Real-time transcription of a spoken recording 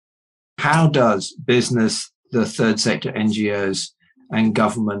how does business, the third sector, NGOs, and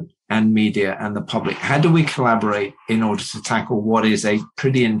government and media and the public, how do we collaborate in order to tackle what is a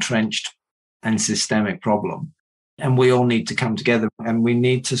pretty entrenched and systemic problem? And we all need to come together, and we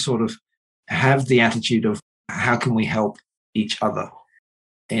need to sort of have the attitude of how can we help each other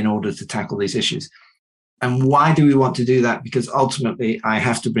in order to tackle these issues. And why do we want to do that? Because ultimately, I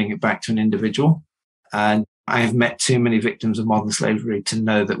have to bring it back to an individual. And I have met too many victims of modern slavery to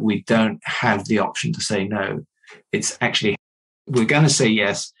know that we don't have the option to say no. It's actually, we're going to say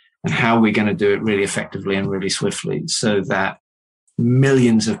yes, and how we're going to do it really effectively and really swiftly so that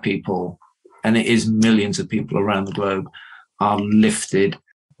millions of people, and it is millions of people around the globe, are lifted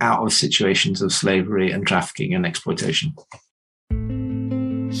out of situations of slavery and trafficking and exploitation.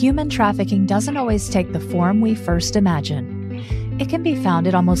 Human trafficking doesn't always take the form we first imagine. It can be found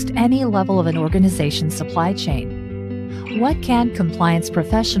at almost any level of an organization's supply chain. What can compliance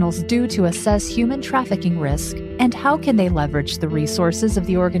professionals do to assess human trafficking risk, and how can they leverage the resources of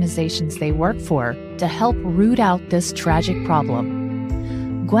the organizations they work for to help root out this tragic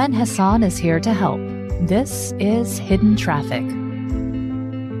problem? Gwen Hassan is here to help. This is Hidden Traffic.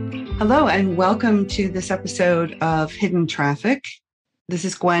 Hello, and welcome to this episode of Hidden Traffic. This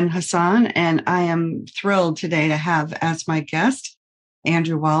is Gwen Hassan, and I am thrilled today to have as my guest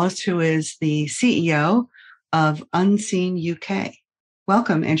Andrew Wallis, who is the CEO of Unseen UK.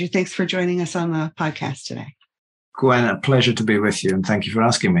 Welcome, Andrew. Thanks for joining us on the podcast today. Gwen, a pleasure to be with you, and thank you for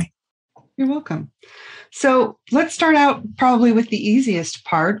asking me. You're welcome. So let's start out probably with the easiest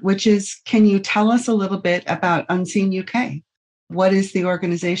part, which is, can you tell us a little bit about Unseen UK? What is the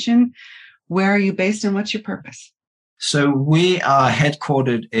organization? Where are you based, and what's your purpose? So we are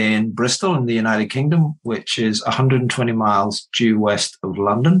headquartered in Bristol in the United Kingdom, which is 120 miles due west of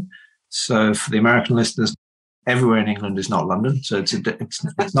London. So for the American listeners, everywhere in England is not London. So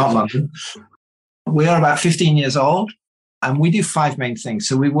it's not London. We are about 15 years old, and we do 5 main things.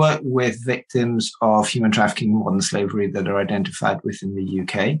 So we work with victims of human trafficking and modern slavery that are identified within the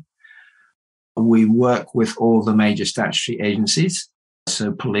UK. We work with all the major statutory agencies.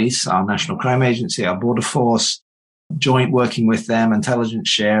 So police, our National Crime Agency, our Border Force, joint working with them, intelligence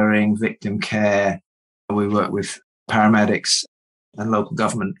sharing, victim care. We work with paramedics and local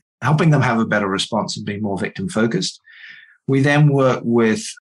government, helping them have a better response and be more victim focused. We then work with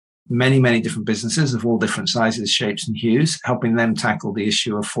many, many different businesses of all different sizes, shapes, and hues, helping them tackle the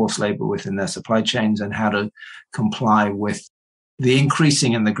issue of forced labor within their supply chains and how to comply with the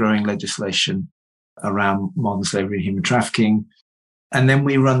increasing and the growing legislation around modern slavery and human trafficking. And then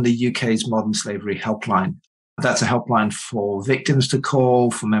we run the UK's Modern Slavery Helpline. That's a helpline for victims to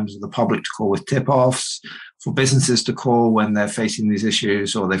call, for members of the public to call with tip-offs, for businesses to call when they're facing these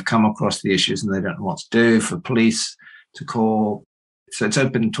issues or they've come across the issues and they don't know what to do, for police to call. So it's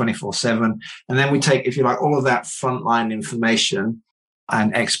open 24/7. And then we take, if you like, all of that frontline information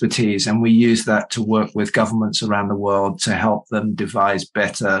and expertise, and we use that to work with governments around the world to help them devise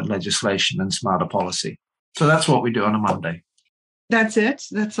better legislation and smarter policy. So that's what we do on a Monday. That's it?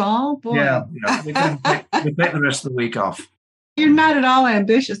 That's all? Boy. Yeah. We take the rest of the week off. You're not at all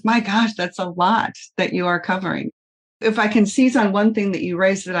ambitious. My gosh, that's a lot that you are covering. If I can seize on one thing that you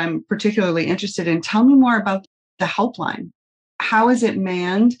raised that I'm particularly interested in, tell me more about the helpline. How is it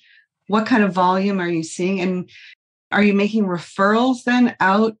manned? What kind of volume are you seeing? And are you making referrals then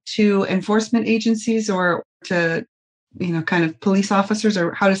out to enforcement agencies or to, kind of police officers,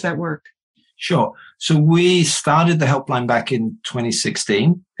 or how does that work? Sure. So we started the helpline back in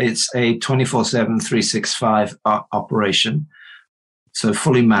 2016. It's a 24/7, 365 operation, so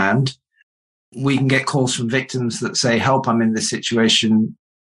fully manned. We can get calls from victims that say, help, I'm in this situation.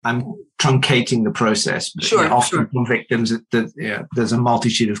 I'm truncating the process. But often from victims, there's a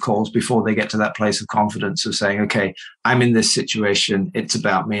multitude of calls before they get to that place of confidence of saying, okay, I'm in this situation. It's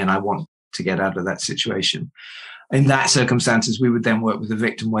about me and I want to get out of that situation. In that circumstances, we would then work with the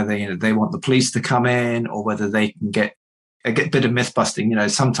victim whether they want the police to come in or whether they can get a bit of myth busting.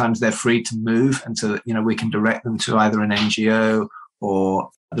 Sometimes they're free to move, and so we can direct them to either an NGO or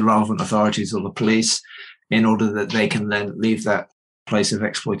the relevant authorities or the police in order that they can then leave that place of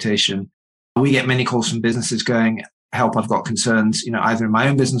exploitation. We get many calls from businesses going, help, I've got concerns, either in my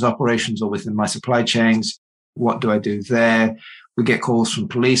own business operations or within my supply chains. What do I do there? We get calls from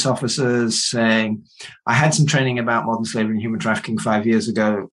police officers saying, I had some training about modern slavery and human trafficking 5 years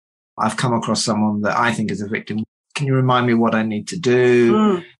ago. I've come across someone that I think is a victim. Can you remind me what I need to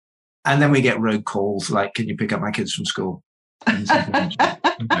do? And then we get rogue calls like, can you pick up my kids from school?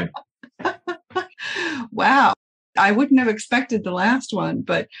 Wow. I wouldn't have expected the last one.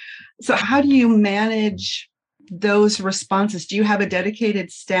 But so how do you manage those responses? Do you have a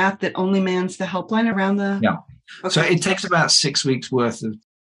dedicated staff that only mans the helpline around the? Yeah. Okay. So it takes about 6 weeks worth of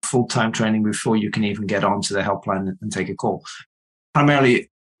full-time training before you can even get onto the helpline and take a call. Primarily,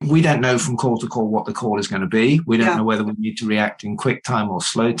 we don't know from call to call what the call is going to be. We don't know whether we need to react in quick time or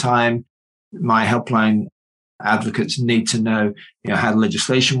slow time. My helpline advocates need to know, how the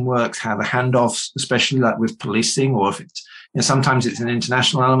legislation works, how the handoffs, especially like with policing, or if it's, sometimes it's an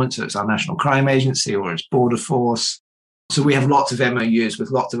international element, so it's our National Crime Agency or it's Border Force. So we have lots of MOUs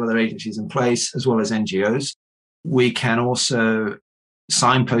with lots of other agencies in place, as well as NGOs. We can also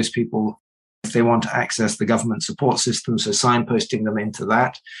signpost people if they want to access the government support system, so signposting them into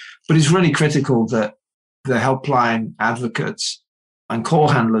that. But it's really critical that the helpline advocates and call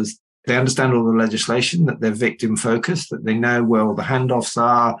handlers, they understand all the legislation, that they're victim focused, that they know where all the handoffs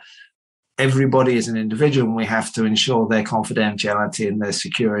are. Everybody is an individual, and we have to ensure their confidentiality and their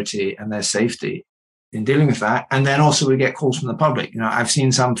security and their safety in dealing with that. And then also we get calls from the public. I've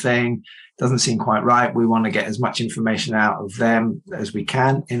seen something, doesn't seem quite right. We want to get as much information out of them as we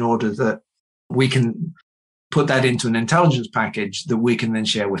can in order that we can put that into an intelligence package that we can then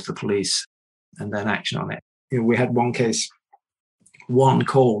share with the police and then action on it. We had one case, one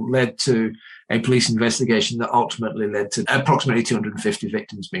call led to a police investigation that ultimately led to approximately 250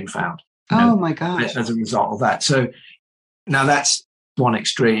 victims being found. Oh my gosh. As a result of that. So now that's one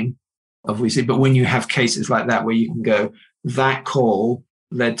extreme of we see, but when you have cases like that where you can go, that call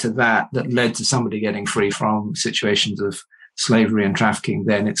led to that led to somebody getting free from situations of slavery and trafficking,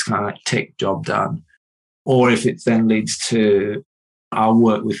 then it's kind of like tick, job done. Or if it then leads to our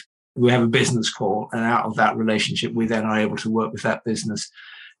work with, we have a business call, and out of that relationship, we then are able to work with that business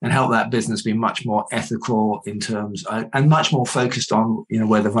and help that business be much more ethical in terms and much more focused on,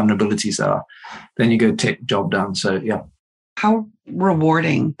 where the vulnerabilities are. Then you go tick, job done. So, yeah. How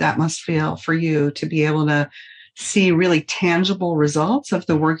rewarding that must feel for you to be able to see really tangible results of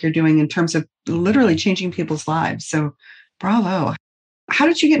the work you're doing in terms of literally changing people's lives. So bravo. How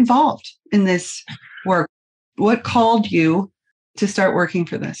did you get involved in this work? What called you to start working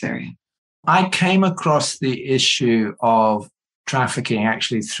for this area? I came across the issue of trafficking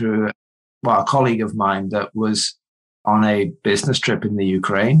actually through a colleague of mine that was on a business trip in the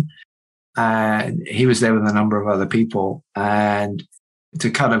Ukraine. And he was there with a number of other people. And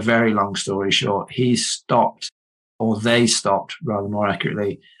to cut a very long story short, they stopped, rather more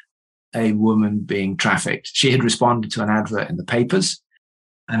accurately, a woman being trafficked. She had responded to an advert in the papers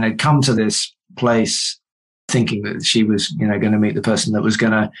and had come to this place thinking that she was, going to meet the person that was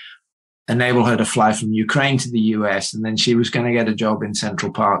going to enable her to fly from Ukraine to the US. And then she was going to get a job in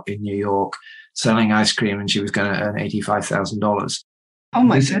Central Park in New York selling ice cream, and she was going to earn $85,000. Oh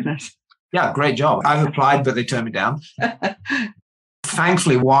my goodness. Yeah, great job. I've applied, but they turned me down.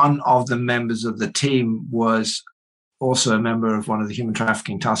 Thankfully, one of the members of the team was also a member of one of the human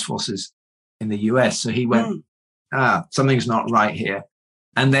trafficking task forces in the US. So he went, something's not right here.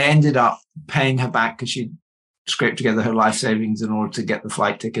 And they ended up paying her back because she'd scraped together her life savings in order to get the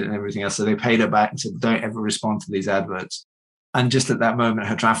flight ticket and everything else. So they paid her back and said, don't ever respond to these adverts. And just at that moment,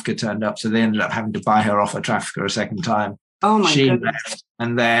 her trafficker turned up. So they ended up having to buy her off a trafficker a second time. Oh my She goodness. left.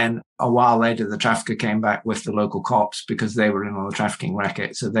 And then a while later, the trafficker came back with the local cops because they were in on the trafficking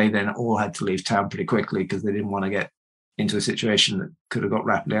racket. So they then all had to leave town pretty quickly because they didn't want to get into a situation that could have got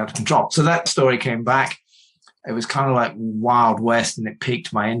rapidly out of control. So that story came back. It was kind of like Wild West, and it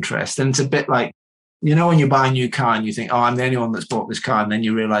piqued my interest. And it's a bit like, when you buy a new car and you think, I'm the only one that's bought this car. And then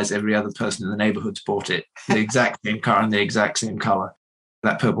you realize every other person in the neighborhood's bought it, the exact same car in the exact same color,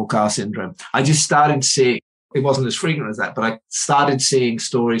 that purple car syndrome. I just started to see, it wasn't as frequent as that, but I started seeing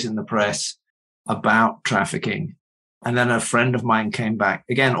stories in the press about trafficking. And then a friend of mine came back,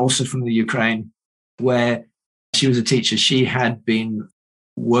 again, also from the Ukraine, where she was a teacher. She had been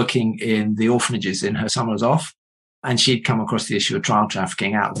working in the orphanages in her summers off, and she'd come across the issue of child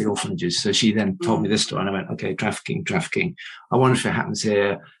trafficking out of the orphanages. So she then told me this story, and I went, okay, trafficking. I wonder if it happens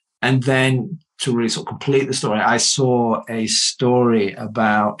here. And then to really sort of complete the story, I saw a story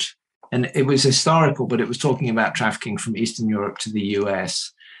about, and it was historical, but it was talking about trafficking from Eastern Europe to the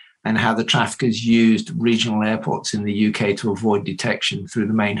US and how the traffickers used regional airports in the UK to avoid detection through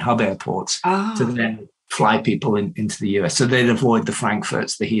the main hub airports to then fly people into the US. So they'd avoid the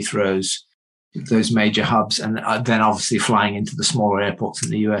Frankfurts, the Heathrows, those major hubs, and then obviously flying into the smaller airports in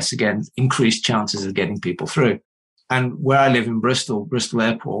the US, again, increased chances of getting people through. And where I live in Bristol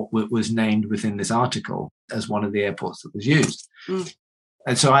Airport was named within this article as one of the airports that was used.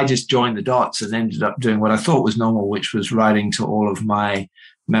 And so I just joined the dots and ended up doing what I thought was normal, which was writing to all of my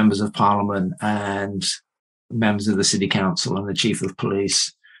members of parliament and members of the city council and the chief of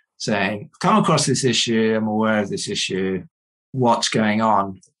police saying, come across this issue, I'm aware of this issue, what's going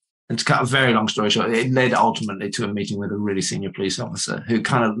on? And to cut a very long story short, it led ultimately to a meeting with a really senior police officer who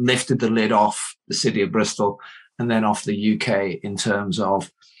kind of lifted the lid off the city of Bristol and then off the UK in terms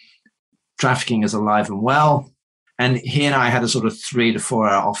of trafficking is alive and well. And he and I had a sort of 3 to 4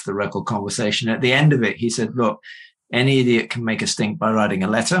 hour off the record conversation. At the end of it, he said, look, any idiot can make a stink by writing a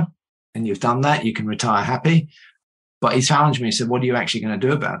letter. And you've done that. You can retire happy. But he challenged me. He said, what are you actually going to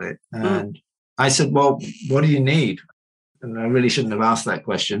do about it? And I said, well, what do you need? And I really shouldn't have asked that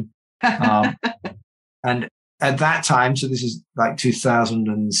question. And at that time, so this is like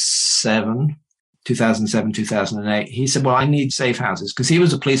 2007, 2008, he said, well, I need safe houses, because he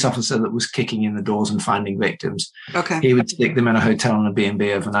was a police officer that was kicking in the doors and finding victims. Okay. He would stick them in a hotel and a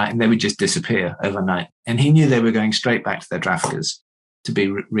B&B overnight, and they would just disappear overnight. And he knew they were going straight back to their traffickers to be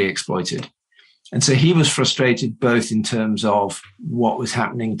re-exploited. And so he was frustrated both in terms of what was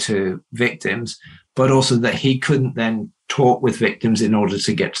happening to victims, but also that he couldn't then talk with victims in order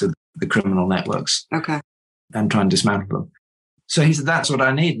to get to the criminal networks. Okay. And try and dismantle them. So he said, that's what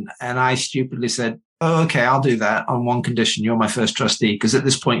I need. And I stupidly said, oh, okay, I'll do that on one condition. You're my first trustee, because at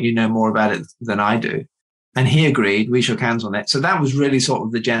this point, you know more about it than I do. And he agreed. We shook hands on it. So that was really sort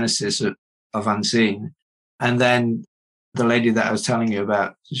of the genesis of Unseen. And then the lady that I was telling you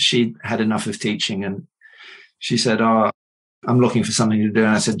about, she had enough of teaching, and she said, oh, I'm looking for something to do.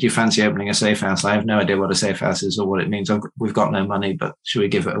 And I said, do you fancy opening a safe house? I have no idea what a safe house is or what it means. We've got no money, but should we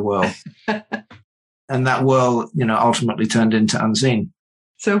give it a whirl? And that whirl, ultimately turned into Unseen.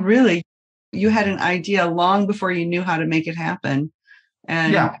 So really, you had an idea long before you knew how to make it happen,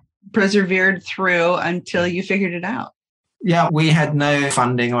 and persevered through until you figured it out. Yeah, we had no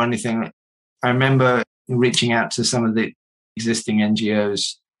funding or anything. I remember reaching out to some of the existing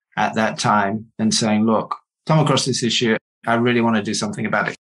NGOs at that time and saying, look, come across this issue. I really want to do something about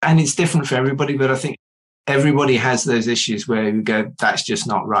it. And it's different for everybody, but I think everybody has those issues where you go, that's just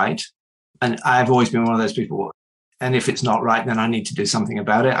not right. And I've always been one of those people. And if it's not right, then I need to do something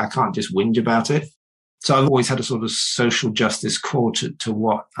about it. I can't just whinge about it. So I've always had a sort of social justice core to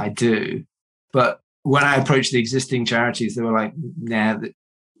what I do. But when I approached the existing charities, they were like, nah,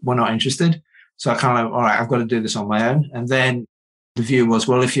 we're not interested. So I kind of, all right, I've got to do this on my own. And then the view was,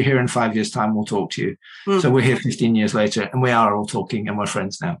 well, if you're here in 5 years' time, we'll talk to you. So we're here 15 years later, and we are all talking, and we're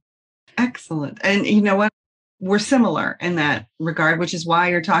friends now. Excellent. And you know what? We're similar in that regard, which is why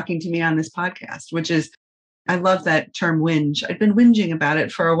you're talking to me on this podcast, which is, I love that term whinge. I'd been whinging about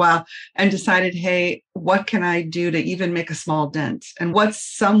it for a while and decided, hey, what can I do to even make a small dent? And what's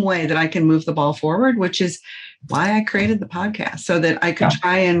some way that I can move the ball forward, which is why I created the podcast, so that I could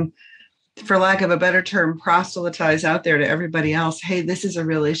try and, for lack of a better term, proselytize out there to everybody else, hey, this is a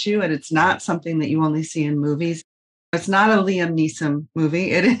real issue, and it's not something that you only see in movies. It's not a Liam Neeson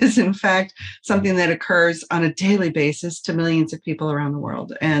movie. It is, in fact, something that occurs on a daily basis to millions of people around the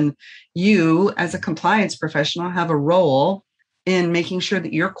world. And you, as a compliance professional, have a role in making sure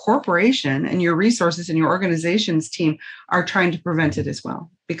that your corporation and your resources and your organization's team are trying to prevent it as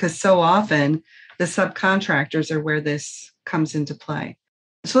well. Because so often the subcontractors are where this comes into play.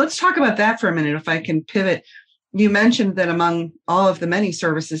 So let's talk about that for a minute, if I can pivot. You mentioned that among all of the many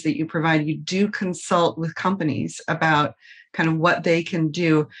services that you provide, you do consult with companies about kind of what they can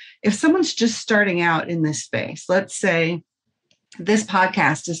do. If someone's just starting out in this space, let's say this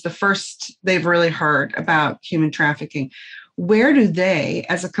podcast is the first they've really heard about human trafficking, where do they,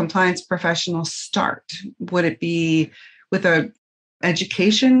 as a compliance professional, start? Would it be with a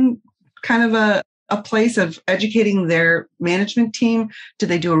education, kind of a place of educating their management team? Do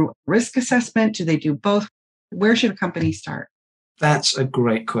they do a risk assessment? Do they do both? Where should a company start? That's a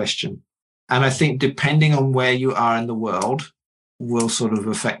great question. And I think depending on where you are in the world will sort of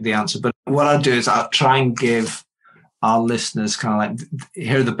affect the answer. But what I'll do is I'll try and give our listeners kind of like,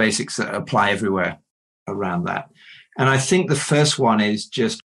 here are the basics that apply everywhere around that. And I think the first one is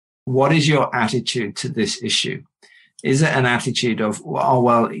just, what is your attitude to this issue? Is it an attitude of, oh,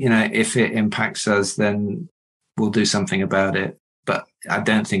 well, if it impacts us, then we'll do something about it, but I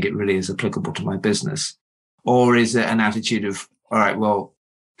don't think it really is applicable to my business? Or is it an attitude of, all right, well,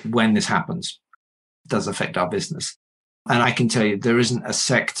 when this happens, it does affect our business? And I can tell you, there isn't a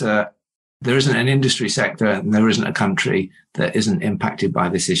sector, there isn't an industry sector, and there isn't a country that isn't impacted by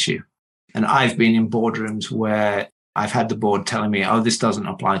this issue. And I've been in boardrooms where I've had the board telling me, oh, this doesn't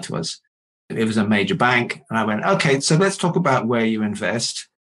apply to us. It was a major bank. And I went, okay, so let's talk about where you invest,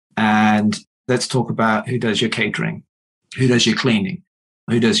 and let's talk about who does your catering, who does your cleaning,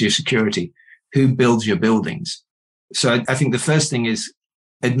 who does your security, who builds your buildings. So I think the first thing is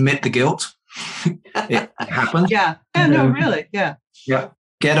admit the guilt. It happens. Yeah. No, really. Yeah. Yeah.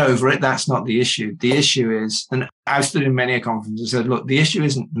 get over it. That's not the issue. The issue is, and I've stood in many a conference and said, look, the issue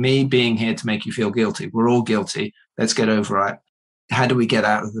isn't me being here to make you feel guilty. We're all guilty. Let's get over it. How do we get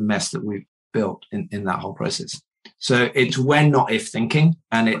out of the mess that we've built in that whole process? So it's when, not if thinking.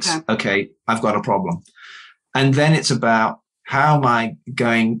 And it's, okay, I've got a problem. And then it's about, how am I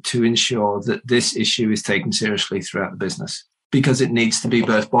going to ensure that this issue is taken seriously throughout the business? Because it needs to be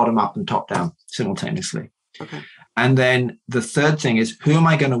both bottom up and top down simultaneously. Okay. And then the third thing is, who am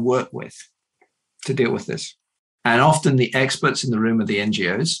I going to work with to deal with this? And often the experts in the room are the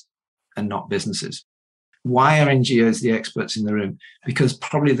NGOs and not businesses. Why are NGOs the experts in the room? Because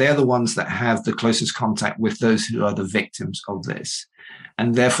probably they're the ones that have the closest contact with those who are the victims of this.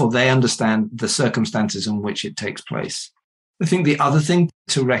 And therefore they understand the circumstances in which it takes place. I think the other thing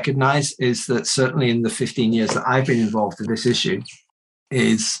to recognize is that certainly in the 15 years that I've been involved in this issue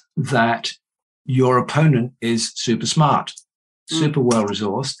is that your opponent is super smart, super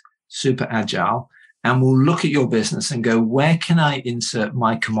well-resourced, super agile, and will look at your business and go, where can I insert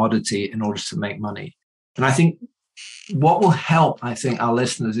my commodity in order to make money? And I think what will help, I think, our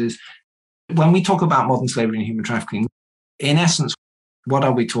listeners is when we talk about modern slavery and human trafficking, in essence, what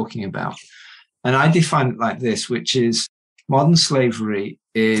are we talking about? And I define it like this, which is modern slavery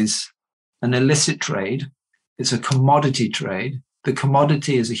is an illicit trade. It's a commodity trade. The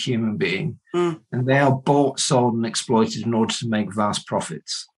commodity is a human being, and they are bought, sold, and exploited in order to make vast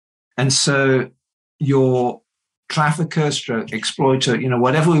profits. And so your trafficker, stroke, exploiter,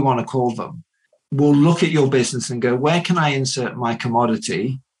 whatever we want to call them, will look at your business and go, where can I insert my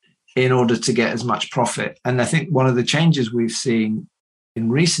commodity in order to get as much profit? And I think one of the changes we've seen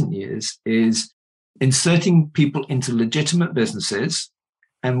in recent years is inserting people into legitimate businesses,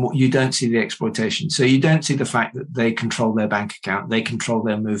 and you don't see the exploitation. So you don't see the fact that they control their bank account, they control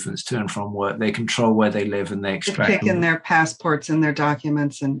their movements to and from work, they control where they live, and they extract. They're taking their passports and their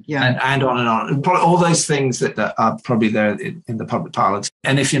documents, and and on and on. All those things that are probably there in the public parlance.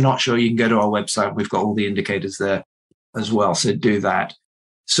 And if you're not sure, you can go to our website. We've got all the indicators there as well. So do that.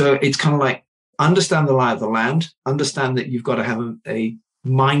 So it's kind of like understand the lie of the land, understand that you've got to have a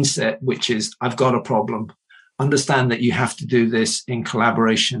mindset, which is, I've got a problem. Understand that you have to do this in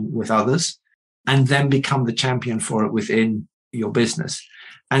collaboration with others, and then become the champion for it within your business.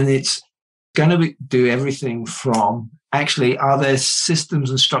 And it's going to do everything from, actually, are there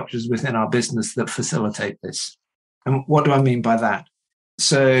systems and structures within our business that facilitate this? And what do I mean by that?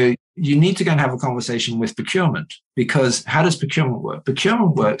 So you need to go and have a conversation with procurement, because how does procurement work?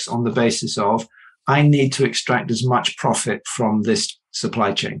 Procurement works on the basis of, I need to extract as much profit from this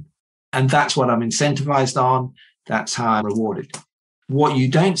supply chain. And that's what I'm incentivized on. That's how I'm rewarded. What you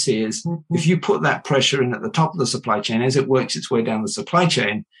don't see is if you put that pressure in at the top of the supply chain, as it works its way down the supply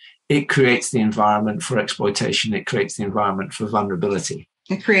chain, it creates the environment for exploitation. It creates the environment for vulnerability.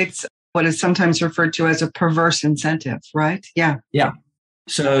 It creates what is sometimes referred to as a perverse incentive, right? Yeah. Yeah.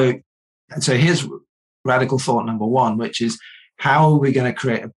 So here's radical thought number one, which is, how are we going to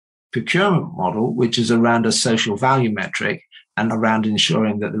create a procurement model which is around a social value metric and around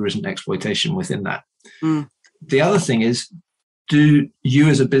ensuring that there isn't exploitation within that? The other thing is, do you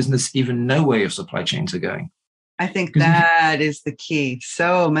as a business even know where your supply chains are going? I think that is the key.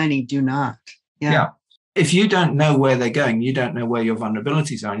 So many do not. Yeah. If you don't know where they're going, you don't know where your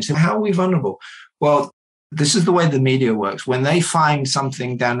vulnerabilities are. And you say, how are we vulnerable? Well, this is the way the media works. When they find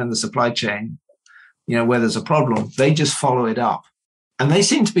something down in the supply chain, where there's a problem, they just follow it up. And they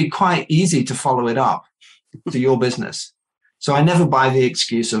seem to be quite easy to follow it up to your business. So I never buy the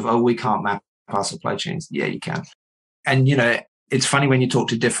excuse of, we can't map our supply chains. Yeah, you can. And, it's funny when you talk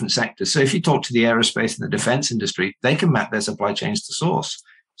to different sectors. So if you talk to the aerospace and the defense industry, they can map their supply chains to source.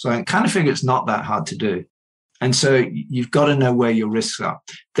 So I kind of figure it's not that hard to do. And so you've got to know where your risks are.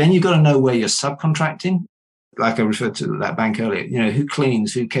 Then you've got to know where you're subcontracting. Like I referred to that bank earlier, who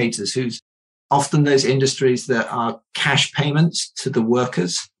cleans, who caters, who's often those industries that are cash payments to the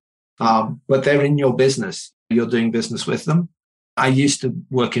workers, but they're in your business. You're doing business with them. I used to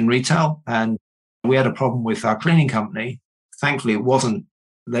work in retail, and we had a problem with our cleaning company. Thankfully, it wasn't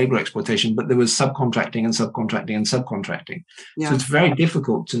labor exploitation, but there was subcontracting and subcontracting and subcontracting. Yeah. So it's very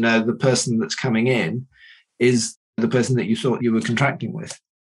difficult to know the person that's coming in is the person that you thought you were contracting with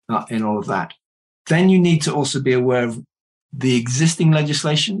in all of that. Then you need to also be aware of the existing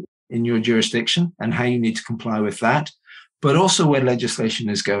legislation in your jurisdiction and how you need to comply with that, but also where legislation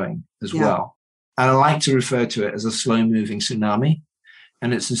is going as well. And I like to refer to it as a slow-moving tsunami.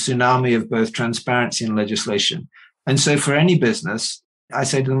 And it's a tsunami of both transparency and legislation. And so for any business, I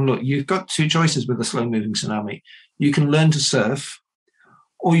say to them, look, you've got two choices with a slow-moving tsunami. You can learn to surf,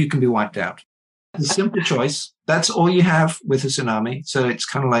 or you can be wiped out. The simple choice. That's all you have with a tsunami. So it's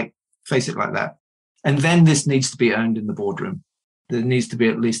kind of like, face it like that. And then this needs to be owned in the boardroom. There needs to be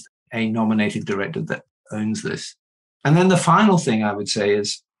at least a nominated director that owns this. And then the final thing I would say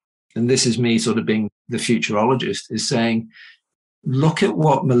is, and this is me sort of being the futurologist, is saying, look at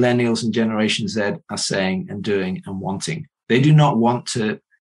what millennials and Generation Z are saying and doing and wanting. They do not want to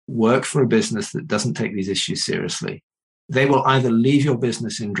work for a business that doesn't take these issues seriously. They will either leave your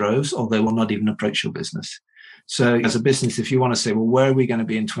business in droves or they will not even approach your business. So as a business, if you want to say, well, where are we going to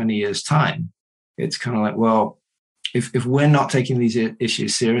be in 20 years' time? It's kind of like, well, if we're not taking these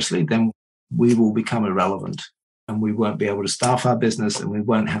issues seriously, then we will become irrelevant and we won't be able to staff our business and we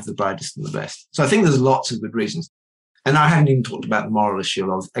won't have the brightest and the best. So I think there's lots of good reasons. And I haven't even talked about the moral issue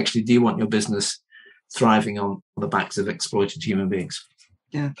of actually, do you want your business thriving on the backs of exploited human beings?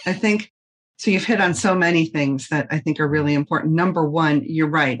 Yeah, I think so. You've hit on so many things that I think are really important. Number one, you're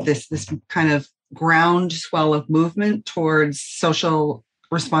right. This kind of groundswell of movement towards social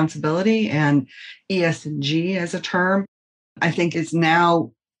responsibility and ESG as a term, I think is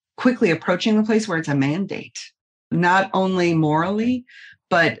now quickly approaching the place where it's a mandate, not only morally,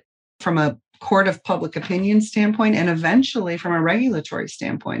 but from a court of public opinion standpoint, and eventually from a regulatory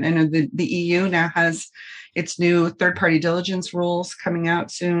standpoint. I know the EU now has its new third-party diligence rules coming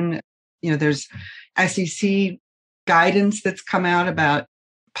out soon. There's SEC guidance that's come out about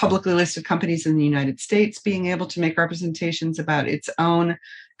publicly listed companies in the United States being able to make representations about its own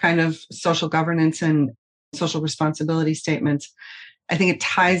kind of social governance and social responsibility statements. I think it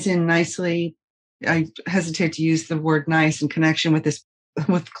ties in nicely. I hesitate to use the word nice in connection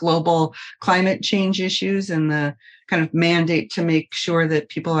with global climate change issues and the kind of mandate to make sure that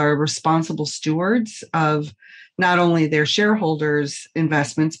people are responsible stewards of not only their shareholders'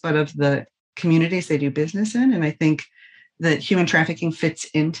 investments, but of the communities they do business in. And I think that human trafficking fits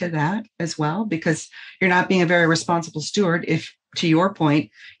into that as well, because you're not being a very responsible steward if, to your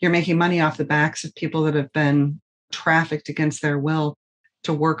point, you're making money off the backs of people that have been trafficked against their will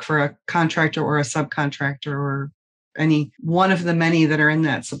to work for a contractor or a subcontractor or any one of the many that are in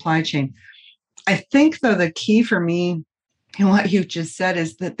that supply chain. I think, though, the key for me in what you just said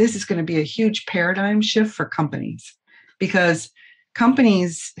is that this is going to be a huge paradigm shift for companies, because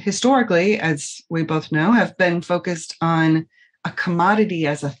companies historically, as we both know, have been focused on a commodity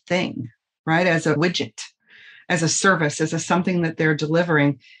as a thing, right? As a widget, as a service, as a something that they're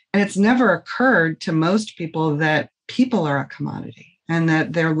delivering. And it's never occurred to most people that people are a commodity and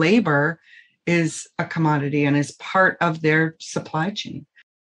that their labor is a commodity and is part of their supply chain.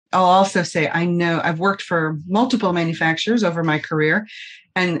 I'll also say, I know I've worked for multiple manufacturers over my career,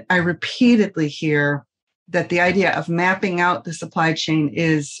 and I repeatedly hear that the idea of mapping out the supply chain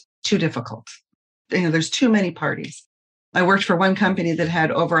is too difficult. There's too many parties. I worked for one company that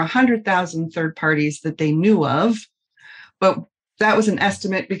had over 100,000 third parties that they knew of, but that was an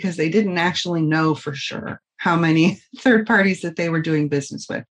estimate because they didn't actually know for sure how many third parties that they were doing business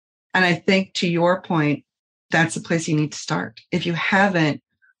with. And I think, to your point, that's the place you need to start. If you haven't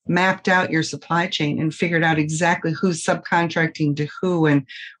mapped out your supply chain and figured out exactly who's subcontracting to who and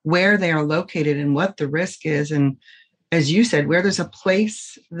where they are located and what the risk is, and as you said, where there's a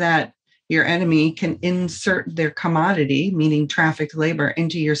place that your enemy can insert their commodity, meaning trafficked labor,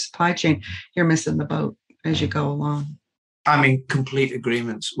 into your supply chain, you're missing the boat as you go along. I'm in complete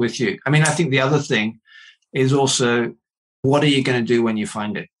agreement with you. I mean, I think the other thing is also, what are you going to do when you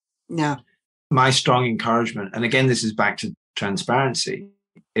find it? Yeah. My strong encouragement, and again, this is back to transparency,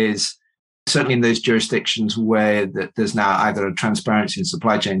 is certainly in those jurisdictions where there's now either a transparency in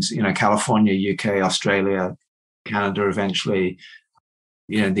supply chains, California, UK, Australia, Canada, eventually,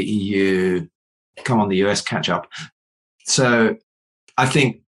 the EU, come on, the US catch up. So I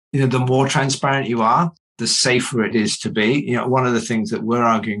think, the more transparent you are, the safer it is to be. One of the things that we're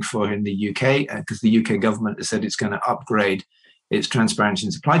arguing for in the UK, because the UK government has said it's going to upgrade its transparency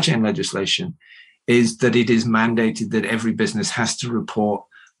in supply chain legislation, is that it is mandated that every business has to report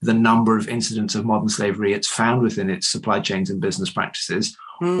the number of incidents of modern slavery it's found within its supply chains and business practices,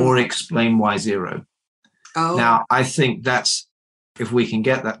 or explain why zero. Oh. Now, I think if we can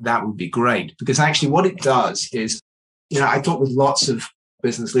get that would be great, because actually what it does is, I talk with lots of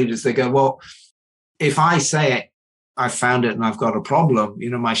business leaders. They go, well, if I say I found it and I've got a problem,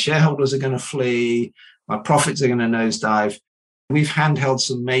 my shareholders are going to flee, my profits are going to nosedive. We've handheld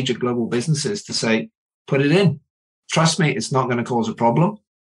some major global businesses to say, put it in. Trust me, it's not going to cause a problem.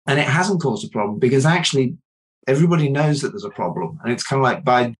 And it hasn't caused a problem, because actually everybody knows that there's a problem. And it's kind of like,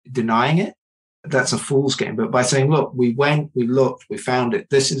 by denying it, that's a fool's game. But by saying, look, we went, we looked, we found it.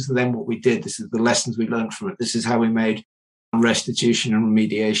 This is then what we did. This is the lessons we learned from it. This is how we made restitution and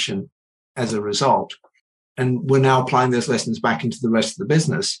remediation. as a result. And we're now applying those lessons back into the rest of the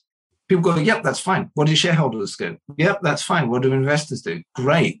business. People go, yep, that's fine. What do shareholders do? Yep, that's fine. What do investors do?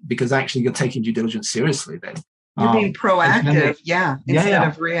 Great, because actually you're taking due diligence seriously then. You're being proactive, instead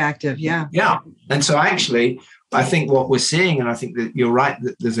of reactive, Yeah. And so actually, I think what we're seeing, and I think that you're right,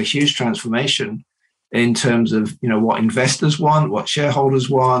 that there's a huge transformation in terms of, what investors want, what shareholders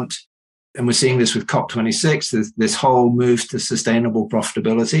want. And we're seeing this with COP26. There's this whole move to sustainable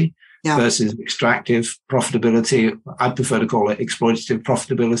profitability versus extractive profitability. I prefer to call it exploitative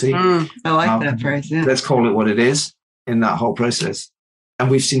profitability. I like that phrase. Yeah. Let's call it what it is in that whole process. And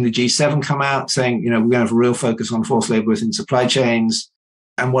we've seen the G7 come out saying, we're going to have a real focus on forced labor within supply chains.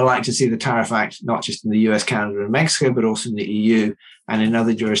 And we'll like to see the Tariff Act, not just in the US, Canada, and Mexico, but also in the EU and in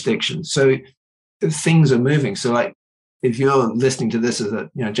other jurisdictions. So things are moving. So like, if you're listening to this as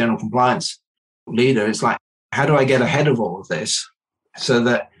a general compliance leader, it's like, how do I get ahead of all of this so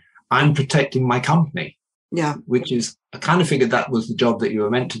that I'm protecting my company? Yeah. Which is, I kind of figured that was the job that you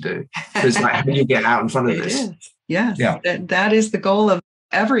were meant to do. It's like, how do you get out in front of this? Is. Yes. Yeah. That is the goal of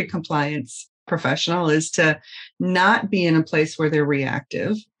every compliance professional, is to not be in a place where they're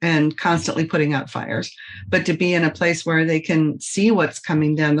reactive and constantly putting out fires, but to be in a place where they can see what's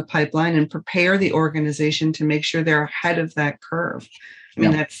coming down the pipeline and prepare the organization to make sure they're ahead of that curve. I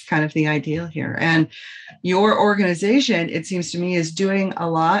mean, that's kind of the ideal here. And your organization, it seems to me, is doing a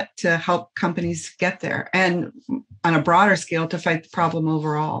lot to help companies get there and on a broader scale to fight the problem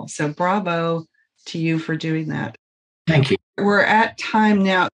overall. So bravo to you for doing that. Thank you. We're at time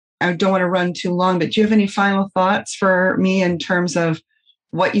now. I don't want to run too long, but do you have any final thoughts for me in terms of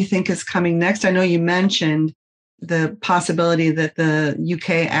what you think is coming next? I know you mentioned the possibility that the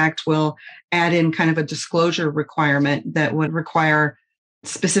UK Act will add in kind of a disclosure requirement that would require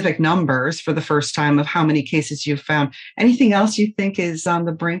specific numbers for the first time of how many cases you've found. Anything else you think is on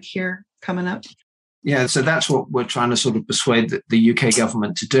the brink here coming up? Yeah, so that's what we're trying to sort of persuade the UK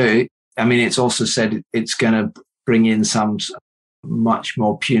government to do. I mean, it's also said it's going to bring in some much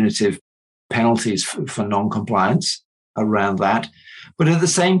more punitive penalties for non-compliance around that. But at the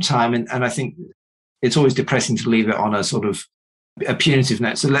same time, and I think it's always depressing to leave it on a sort of a punitive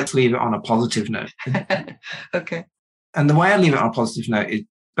note. So let's leave it on a positive note. Okay. And the way I leave it on a positive note is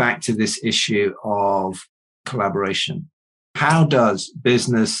back to this issue of collaboration. How does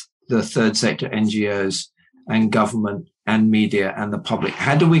business, the third sector, NGOs, and government and media and the public,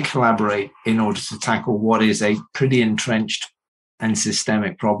 how do we collaborate in order to tackle what is a pretty entrenched and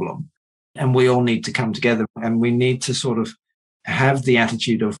systemic problem? And we all need to come together, and we need to sort of have the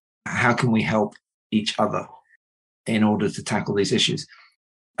attitude of how can we help each other in order to tackle these issues.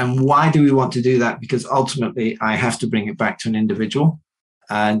 And why do we want to do that? Because ultimately, I have to bring it back to an individual.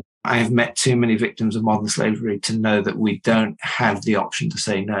 And I have met too many victims of modern slavery to know that we don't have the option to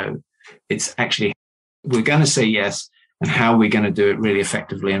say no. It's actually, we're going to say yes, and how we're going to do it really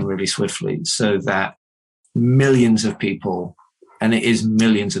effectively and really swiftly so that millions of people, and it is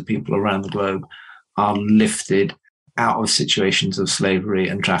millions of people around the globe, are lifted out of situations of slavery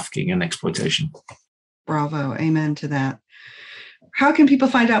and trafficking and exploitation. Bravo. Amen to that. How can people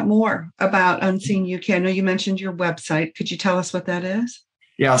find out more about Unseen UK? I know you mentioned your website. Could you tell us what that is?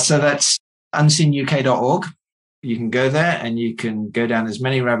 Yeah, so that's unseenuk.org. You can go there and you can go down as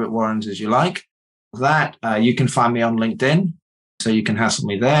many rabbit warrens as you like. That you can find me on LinkedIn, so you can hassle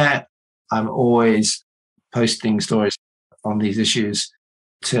me there. I'm always posting stories on these issues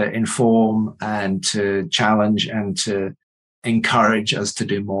to inform and to challenge and to encourage us to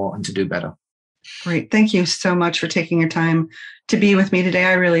do more and to do better. Great. Thank you so much for taking your time to be with me today.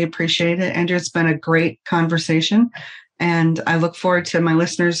 I really appreciate it. Andrew, it's been a great conversation, and I look forward to my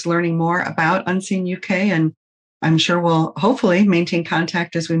listeners learning more about Unseen UK, and I'm sure we'll hopefully maintain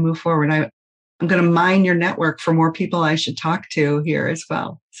contact as we move forward. I'm going to mine your network for more people I should talk to here as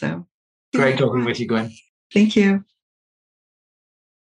well. So great talking with you, Gwen. Thank you.